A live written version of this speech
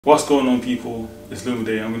What's going on, people? It's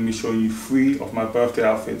Lumidayy. I'm going to be showing you 3 of my birthday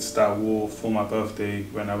outfits that I wore for my birthday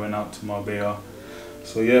when I went out to Marbella.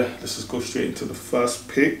 So yeah, let's just go straight into the first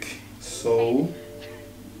pick. So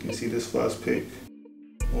you can see this first pick.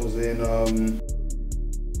 I was in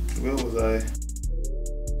where was I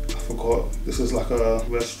forgot. This is like a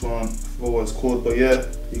restaurant, I forgot what it's called, but yeah,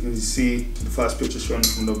 you can see the first picture showing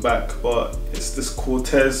from the back. But it's this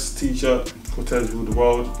Cortez t-shirt. Cortez rule the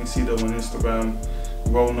world. You can see them on Instagram.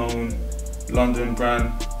 Well-known London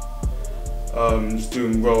brand. Just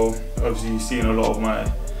doing well. Obviously, you've seen a lot of my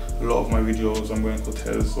videos. I'm wearing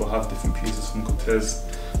Cortez or have different pieces from Cortez.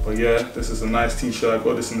 But yeah, this is a nice t-shirt. I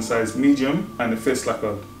got this in a size medium, and it fits like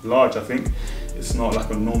a large. I think it's not like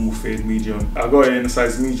a normal fade medium. I got it in a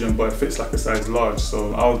size medium, but it fits like a size large.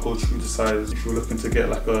 So I would go true to size if you're looking to get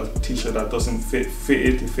like a t-shirt that doesn't fit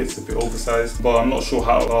fitted. It fits a bit oversized, but I'm not sure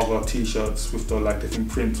how other t-shirts with the like different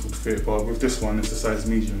prints would fit. But with this one, it's a size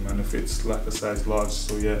medium and it fits like a size large.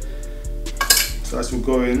 So yeah. So as we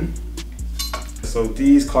go in. So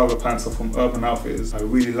these cargo pants are from Urban Outfitters. I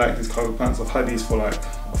really like these cargo pants. I've had these for like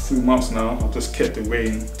a few months now. I've just kept it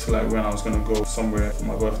waiting till like when I was gonna go somewhere for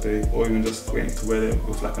my birthday, or even just waiting to wear it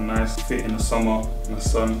with like a nice fit in the summer, in the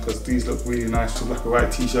sun, because these look really nice with like a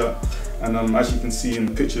white t-shirt. And as you can see in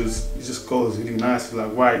the pictures, it just goes really nice with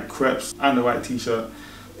like white crepes and a white t-shirt.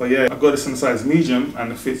 But yeah, I got this in a size medium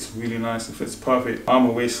and it fits really nice, it fits perfect. I'm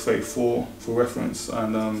a waist 34 for reference,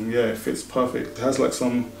 and yeah, it fits perfect. It has like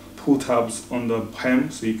some pull tabs on the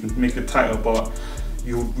hem so you can make it tighter, but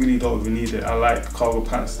you really don't even need it. I like cargo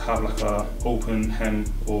pants to have like a open hem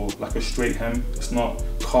or like a straight hem. It's not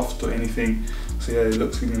cuffed or anything. So yeah, it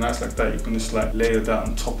looks really nice like that. You can just like layer that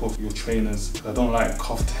on top of your trainers. I don't like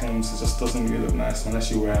cuffed hems, it just doesn't really look nice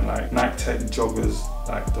unless you're wearing like Nike Tech joggers,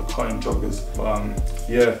 like the cotton joggers. But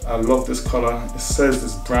yeah, I love this color. It says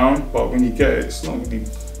it's brown, but when you get it, it's not really,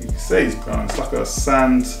 you can say it's brown. It's like a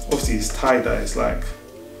sand, obviously it's tie-dye, it's like,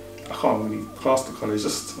 I can't really class the color, it's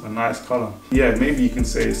just a nice color. Yeah, maybe you can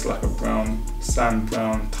say it's like a brown, sand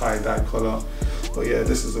brown tie-dye color. But yeah,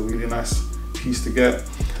 this is a really nice piece to get.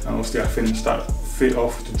 And obviously I finished that fit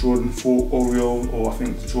off with the Jordan 4 Oreo, or I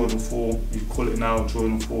think the Jordan 4, you call it now,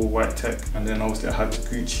 Jordan 4 White Tech. And then obviously I had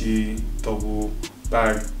the Gucci double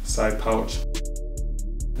bag side pouch.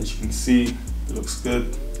 As you can see, it looks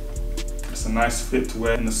good. It's a nice fit to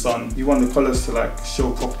wear in the sun. You want the colours to like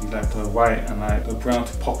show properly, like the white and like the brown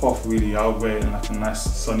to pop off really. I would wear it in like a nice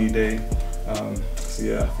sunny day. So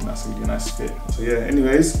yeah, I think that's a really nice fit. So yeah,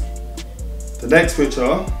 anyways, the next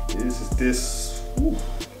picture is this. Ooh.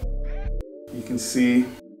 You can see it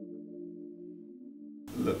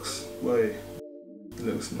looks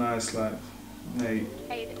nice, like, mate,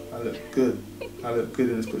 I look good. I look good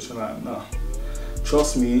in this picture, like, nah.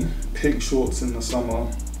 Trust me, pink shorts in the summer,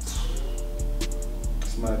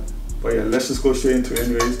 mad. But yeah, let's just go straight into it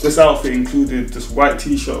anyways. This outfit included this white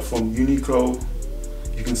t-shirt from Uniqlo.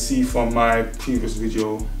 You can see from my previous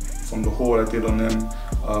video, from the haul I did on them,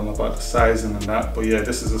 about the sizing and that. But yeah,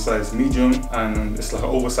 this is a size medium and it's like an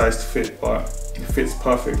oversized fit, but it fits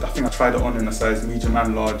perfect. I think I tried it on in a size medium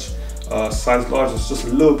and large. Size large is just a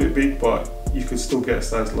little bit big, but you could still get a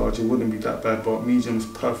size large. It wouldn't be that bad, but medium is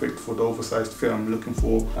perfect for the oversized fit I'm looking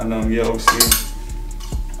for. And yeah, obviously,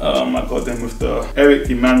 I got them with the Eric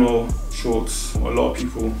Emanuel shorts. A lot of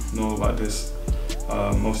people know about this.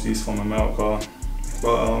 Mostly it's from America,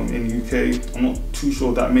 but in the UK, I'm not too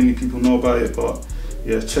sure that many people know about it. But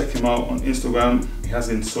yeah, check him out on Instagram. He has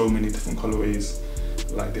it in so many different colorways,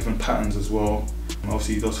 like different patterns as well. And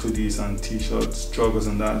obviously he does hoodies and t-shirts, joggers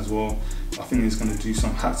and that as well. I think he's gonna do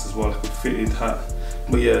some hats as well, like a fitted hat.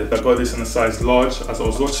 But yeah, I got this in a size large. As I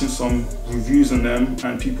was watching some reviews on them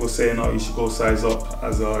and people were saying, oh, you should go size up,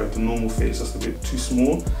 as the normal fit is just a bit too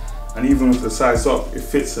small. And even with the size up, it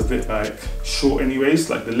fits a bit like short anyways,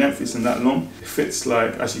 like the length isn't that long. It fits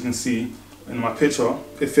like, as you can see in my picture,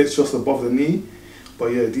 it fits just above the knee. But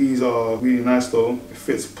yeah, these are really nice though. It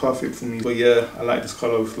fits perfect for me. But yeah, I like this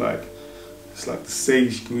color with like, it's like the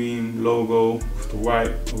sage green logo with the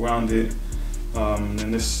white around it. And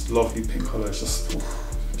then this lovely pink color, it's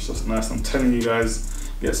just nice. I'm telling you guys,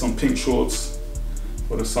 get some pink shorts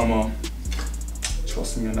for the summer.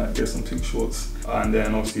 Trust me on that, get some pink shorts. And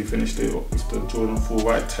then obviously finished it with the Jordan 4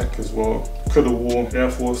 White Tech as well. Could have worn Air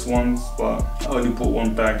Force ones, but I only bought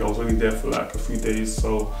one bag. I was only there for like a few days,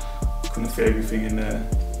 so couldn't fit everything in there.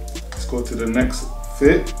 Let's go to the next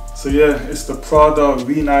fit. So yeah, it's the Prada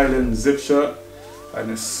Green Island zip shirt.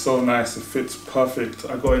 and it's so nice. It fits perfect.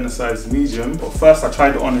 I got it in a size medium, but first I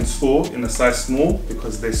tried it on in store in a size small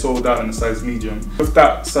because they sold out in a size medium. With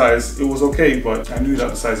that size, it was okay, but I knew that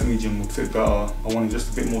the size medium would fit better. I wanted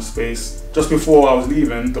just a bit more space. Just before I was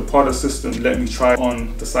leaving, the pod assistant let me try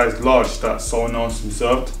on the size large that someone else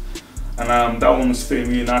reserved, and that one was fitting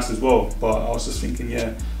really nice as well. But I was just thinking,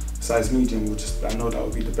 yeah, size medium would I know that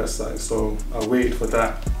would be the best size, so I waited for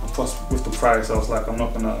that. And plus with the price, I was like, I'm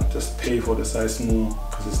not gonna just pay for the size small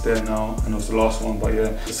because it's there now and it was the last one. But yeah,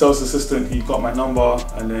 the sales assistant, he got my number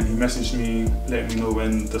and then he messaged me, letting me know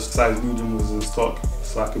when the size medium was in stock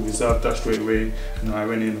so I could reserve that straight away. You know, I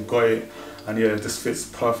went in and got it, and yeah, this fits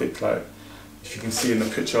perfect, like if you can see in the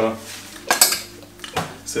picture.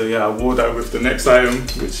 So yeah, I wore that with the next item,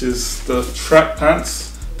 which is the track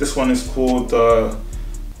pants. This one is called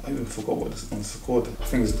I even forgot what this one's called. I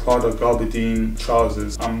think it's Prada Gabardine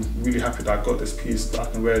trousers. I'm really happy that I got this piece, that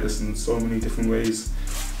I can wear this in so many different ways.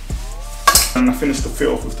 And I finished the fit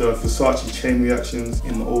off with the Versace chain reactions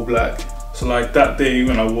in the all black. So like that day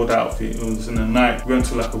when I wore that outfit, it was in the night. We went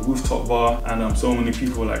to like a rooftop bar, and so many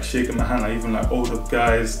people were like shaking my hand, like even like older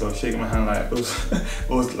guys, they were shaking my hand. Like it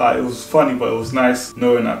was funny, but it was nice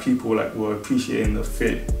knowing that people like were appreciating the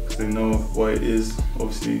fit because they know what it is.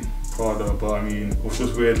 Obviously Prada, but I mean, it was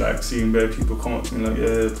just weird like seeing bare people come up to me like, yeah,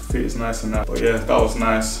 the fit is nice and that. But yeah, that was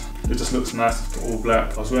nice. It just looks nice with the all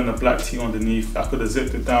black. I was wearing a black tee underneath. I could have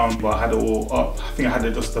zipped it down, but I had it all up. I think I had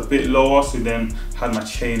it just a bit lower, so then had my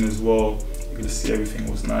chain as well. You could see everything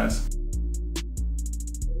was nice.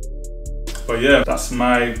 But yeah, that's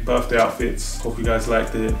my birthday outfits. Hope you guys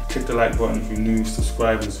liked it. Click the like button if you're new,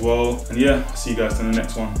 subscribe as well. And yeah, I'll see you guys in the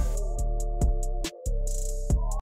next one.